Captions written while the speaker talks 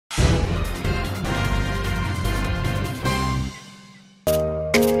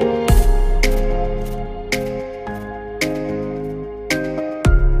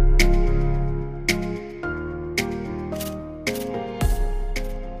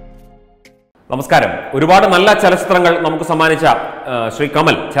നമസ്കാരം. ഒരുപാട് നല്ല ചലച്ചിത്രങ്ങൾ നമുക്ക് സമ്മാനിച്ച ശ്രീ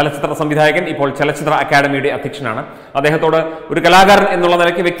കമൽ ചലച്ചിത്ര സംവിധായകൻ ഇപ്പോൾ ചലച്ചിത്ര അക്കാദമിയുടെ അധ്യക്ഷനാണ്. അദ്ദേഹത്തോട് ഒരു കലാകാരൻ എന്നുള്ള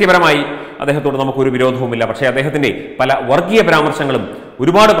നിലയ്ക്ക് വ്യക്തിപരമായി അദ്ദേഹത്തോട് നമുക്കൊരു വിരോധവുമില്ല. പക്ഷേ അദ്ദേഹത്തിന്റെ പല വർഗീയ പരാമർശങ്ങളും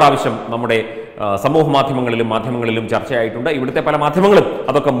ഒരുപാട് പ്രാവശ്യം നമ്മുടെ സമൂഹ മാധ്യമങ്ങളിലും ചർച്ചയായിട്ടുണ്ട്. ഇവിടുത്തെ പല മാധ്യമങ്ങളും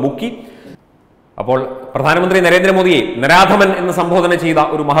അതൊക്കെ മുക്കി. അപ്പോൾ പ്രധാനമന്ത്രി നരേന്ദ്രമോദിയെ നരാധമൻ എന്ന് സംബോധന ചെയ്ത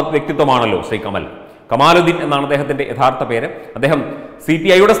ഒരു മഹത് വ്യക്തിത്വമാണല്ലോ ശ്രീ കമൽ. കമാലുദ്ദീൻ എന്നാണ് അദ്ദേഹത്തിന്റെ യഥാർത്ഥ പേര്. അദ്ദേഹം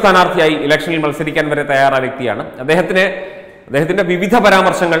CPIയുടെ സ്ഥാനാർത്ഥിയായി ഇലക്ഷനിൽ മത്സരിക്കാൻ വരെ തയ്യാറായ വ്യക്തിയാണ്. അദ്ദേഹത്തിന്റെ വിവിധ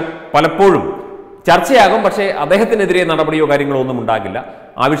പരാമർശങ്ങൾ പലപ്പോഴും ചർച്ചയാകും. പക്ഷേ അദ്ദേഹത്തിനെതിരെ നടപടിയോ കാര്യങ്ങളോ ഒന്നും ഉണ്ടാകില്ല.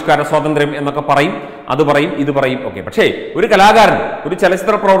 ആവിഷ്കാര സ്വാതന്ത്ര്യം എന്നൊക്കെ പറയും, അത് പറയും, ഇത് പറയും ഒക്കെ. പക്ഷേ ഒരു കലാകാരൻ, ഒരു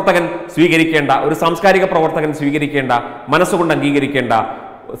ചലച്ചിത്ര പ്രവർത്തകൻ സ്വീകരിക്കേണ്ട, ഒരു സാംസ്കാരിക പ്രവർത്തകൻ സ്വീകരിക്കേണ്ട, മനസ്സുകൊണ്ട് അംഗീകരിക്കേണ്ട,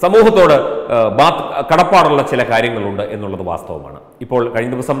 സമൂഹത്തോട് കടപ്പാടുള്ള ചില കാര്യങ്ങളുണ്ട് എന്നുള്ളത് വാസ്തവമാണ്. ഇപ്പോൾ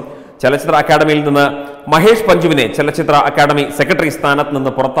കഴിഞ്ഞ ദിവസം ചലച്ചിത്ര അക്കാദമിയിൽ നിന്ന് മഹേഷ് പഞ്ചുവിനെ ചലച്ചിത്ര അക്കാദമി സെക്രട്ടറി സ്ഥാനത്ത്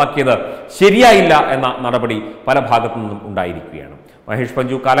നിന്ന് പുറത്താക്കിയത് ശരിയായില്ല എന്ന നടപടി പല ഭാഗത്തു നിന്നും ഉണ്ടായിരിക്കുകയാണ്. മഹേഷ്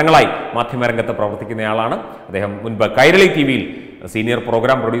പഞ്ചു കാലങ്ങളായി മാധ്യമരംഗത്ത് പ്രവർത്തിക്കുന്നയാളാണ്. അദ്ദേഹം മുൻപ് കൈരളി TV-യിൽ സീനിയർ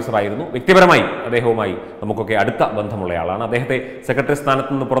പ്രോഗ്രാം പ്രൊഡ്യൂസറായിരുന്നു. വ്യക്തിപരമായി അദ്ദേഹവുമായി നമുക്കൊക്കെ അടുത്ത ബന്ധമുള്ളയാളാണ്. അദ്ദേഹത്തെ സെക്രട്ടറി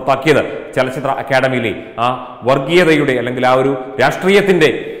സ്ഥാനത്ത് നിന്ന് പുറത്താക്കിയത് ചലച്ചിത്ര അക്കാദമിയിലെ ആ വർഗീയതയുടെ അല്ലെങ്കിൽ ആ ഒരു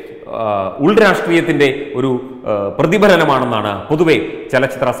ഉൾരാഷ്ട്രീയത്തിന്റെ ഒരു പ്രതിഫലനമാണെന്നാണ് പൊതുവെ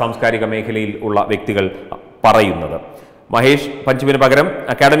ചലച്ചിത്ര സാംസ്കാരിക മേഖലയിൽ ഉള്ള വ്യക്തികൾ പറയുന്നത്. മഹേഷ് പഞ്ചുവിന് പകരം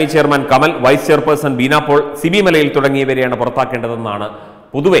academy chairman Kamal, vice chairperson Beena Paul, Sibi Malayil തുടങ്ങിയവരെയാണ് പുറത്താക്കേണ്ടതെന്നാണ്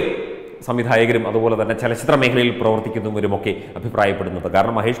പൊതുവെ സംവിധായകരും അതുപോലെ തന്നെ ചലച്ചിത്ര മേഖലയിൽ പ്രവർത്തിക്കുന്നവരുമൊക്കെ അഭിപ്രായപ്പെടുന്നത്.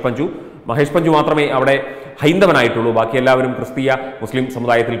 കാരണം മഹേഷ് പഞ്ചു മാത്രമേ അവിടെ ഹൈന്ദവനായിട്ടുള്ളൂ, ബാക്കി എല്ലാവരും ക്രിസ്തീയ മുസ്ലിം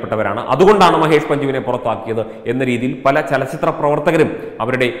സമുദായത്തിൽപ്പെട്ടവരാണ്. അതുകൊണ്ടാണ് മഹേഷ് പഞ്ചുവിനെ പുറത്താക്കിയത് എന്ന രീതിയിൽ പല ചലച്ചിത്ര പ്രവർത്തകരും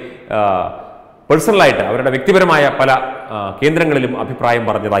അവരുടെ പേഴ്സണലായിട്ട് അവരുടെ വ്യക്തിപരമായ പല കേന്ദ്രങ്ങളിലും അഭിപ്രായം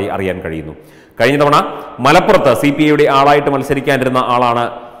പറഞ്ഞതായി അറിയാൻ കഴിയുന്നു. കഴിഞ്ഞ തവണ മലപ്പുറത്ത് CPIയുടെ ആളായിട്ട് മത്സരിക്കാനിരുന്ന ആളാണ്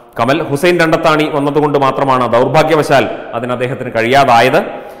കമൽ. ഹുസൈൻ രണ്ടത്താണി വന്നതുകൊണ്ട് മാത്രമാണ് ദൗർഭാഗ്യവശാൽ അതിന് അദ്ദേഹത്തിന് കഴിയാതായത്.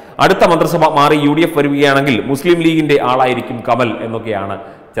 അടുത്ത മന്ത്രിസഭ മാറി UDF വരികയാണെങ്കിൽ മുസ്ലിം ലീഗിന്റെ ആളായിരിക്കും കമൽ എന്നൊക്കെയാണ്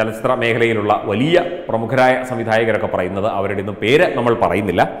ചലച്ചിത്ര മേഖലയിലുള്ള വലിയ പ്രമുഖരായ സംവിധായകരൊക്കെ പറയുന്നത്. അവരുടെ ഒന്നും പേര് നമ്മൾ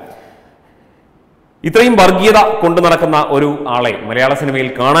പറയുന്നില്ല. ഇത്രയും വർഗീയത കൊണ്ടു നടക്കുന്ന ഒരു ആളെ മലയാള സിനിമയിൽ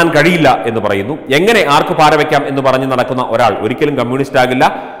കാണാൻ കഴിയില്ല എന്ന് പറയുന്നു. എങ്ങനെ ആർക്ക് പാരവയ്ക്കാം എന്ന് പറഞ്ഞു നടക്കുന്ന ഒരാൾ ഒരിക്കലും കമ്മ്യൂണിസ്റ്റ് ആകില്ല.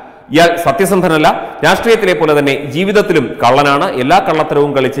 ഇയാൾ സത്യസന്ധനല്ല. രാഷ്ട്രീയത്തിലെ പോലെ തന്നെ ജീവിതത്തിലും കള്ളനാണ്. എല്ലാ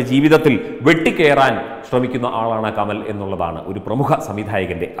കള്ളത്തരവും കളിച്ച് ജീവിതത്തിൽ വെട്ടിക്കയറാൻ ശ്രമിക്കുന്ന ആളാണ് കമൽ എന്നുള്ളതാണ് ഒരു പ്രമുഖ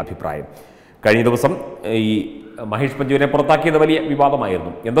സംവിധായകന്റെ അഭിപ്രായം. കഴിഞ്ഞ ദിവസം ഈ മഹേഷ് പഞ്ചുവിനെ പുറത്താക്കിയത് വലിയ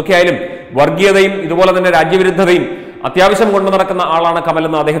വിവാദമായിരുന്നു. എന്തൊക്കെയായാലും വർഗീയതയും ഇതുപോലെ തന്നെ രാജ്യവിരുദ്ധതയും അത്യാവശ്യം കൊണ്ടു നടക്കുന്ന ആളാണ് കമൽ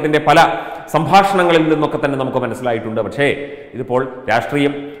എന്ന് അദ്ദേഹത്തിന്റെ പല സംഭാഷണങ്ങളിൽ നിന്നൊക്കെ തന്നെ നമുക്ക് മനസ്സിലായിട്ടുണ്ട്. പക്ഷേ ഇതിപ്പോൾ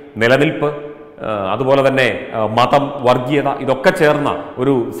രാഷ്ട്രീയം, നിലനിൽപ്പ്, അതുപോലെ തന്നെ മതം, വർഗീയത ഇതൊക്കെ ചേർന്ന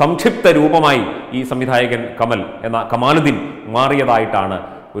ഒരു സംക്ഷിപ്ത രൂപമായി ഈ സംവിധായകൻ കമൽ എന്ന കമാലുദ്ദീൻ മാറിയതായിട്ടാണ്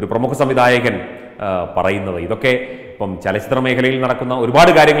ഒരു പ്രമുഖ സംവിധായകൻ പറയുന്നത്. ഇതൊക്കെ ഇപ്പം ചലച്ചിത്ര മേഖലയിൽ നടക്കുന്ന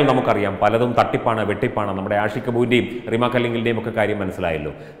ഒരുപാട് കാര്യങ്ങൾ നമുക്കറിയാം. പലതും തട്ടിപ്പാണ്, വെട്ടിപ്പാണ്. നമ്മുടെ ആഷിക് കപൂറിന്റെയും റിമ കല്ലിങ്ങിന്റെയും ഒക്കെ കാര്യം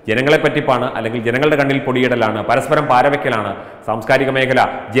മനസ്സിലായല്ലോ. ജനങ്ങളെ പറ്റിപ്പാണ്, അല്ലെങ്കിൽ ജനങ്ങളുടെ കണ്ണിൽ പൊടിയിടലാണ്, പരസ്പരം പാരവയ്ക്കലാണ്. സാംസ്കാരിക മേഖല,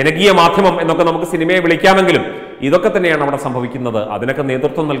 ജനകീയ മാധ്യമം എന്നൊക്കെ നമുക്ക് സിനിമയെ വിളിക്കാമെങ്കിലും ഇതൊക്കെ തന്നെയാണ് അവിടെ സംഭവിക്കുന്നത്. അതിനൊക്കെ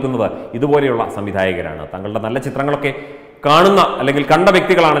നേതൃത്വം നൽകുന്നത് ഇതുപോലെയുള്ള സംവിധായകരാണ്. തങ്ങളുടെ നല്ല ചിത്രങ്ങളൊക്കെ കാണുന്ന അല്ലെങ്കിൽ കണ്ട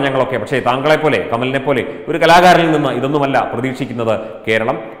വ്യക്തികളാണ് ഞങ്ങളൊക്കെ. പക്ഷേ താങ്കളെപ്പോലെ, കമലിനെ പോലെ ഒരു കലാകാരനിൽ നിന്ന് ഇതൊന്നുമല്ല പ്രതീക്ഷിക്കുന്നത്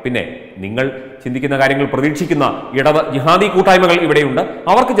കേരളം. പിന്നെ നിങ്ങൾ ചിന്തിക്കുന്ന കാര്യങ്ങൾ പ്രതീക്ഷിക്കുന്ന ഇടത് ജിഹാദി കൂട്ടായ്മകൾ ഇവിടെയുണ്ട്.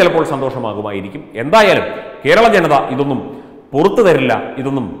 അവർക്ക് ചിലപ്പോൾ സന്തോഷമാകുമായിരിക്കും. എന്തായാലും കേരള ജനത ഇതൊന്നും പുറത്തു തരില്ല,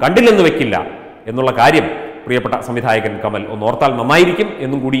 ഇതൊന്നും കണ്ടില്ലെന്ന് വെക്കില്ല എന്നുള്ള കാര്യം പ്രിയപ്പെട്ട സംവിധായകൻ കമൽ ഒന്നോർത്താൽ നന്നായിരിക്കും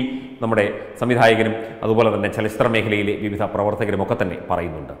എന്നും കൂടി നമ്മുടെ സംവിധായകനും അതുപോലെ തന്നെ ചലച്ചിത്ര മേഖലയിലെ വിവിധ പ്രവർത്തകരും ഒക്കെ തന്നെ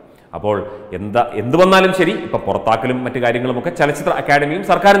പറയുന്നുണ്ട്. അപ്പോൾ എന്ത് വന്നാലും ശരി, ഇപ്പൊ പുറത്താക്കലും മറ്റു കാര്യങ്ങളുമൊക്കെ ചലച്ചിത്ര അക്കാദമിയും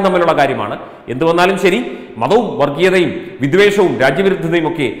സർക്കാരും തമ്മിലുള്ള കാര്യമാണ്. എന്ത് വന്നാലും ശരി, മതവും വർഗീയതയും വിദ്വേഷവും രാജ്യവിരുദ്ധതയും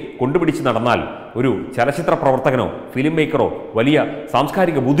ഒക്കെ കൊണ്ടുപിടിച്ച് നടന്നാൽ ഒരു ചലച്ചിത്ര പ്രവർത്തകനോ ഫിലിം മേക്കറോ വലിയ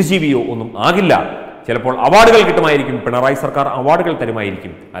സാംസ്കാരിക ബുദ്ധിജീവിയോ ഒന്നും ആകില്ല. ചിലപ്പോൾ അവാർഡുകൾ കിട്ടുമായിരിക്കും, പിണറായി സർക്കാർ അവാർഡുകൾ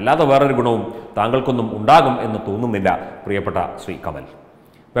തരുമായിരിക്കും. അല്ലാതെ വേറൊരു ഗുണവും താങ്കൾക്കൊന്നും ഉണ്ടാകും എന്ന് തോന്നുന്നില്ല പ്രിയപ്പെട്ട ശ്രീ കമൽ.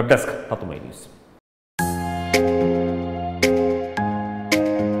 വെബ് ഡെസ്ക് തത്വമൈ ന്യൂസ്.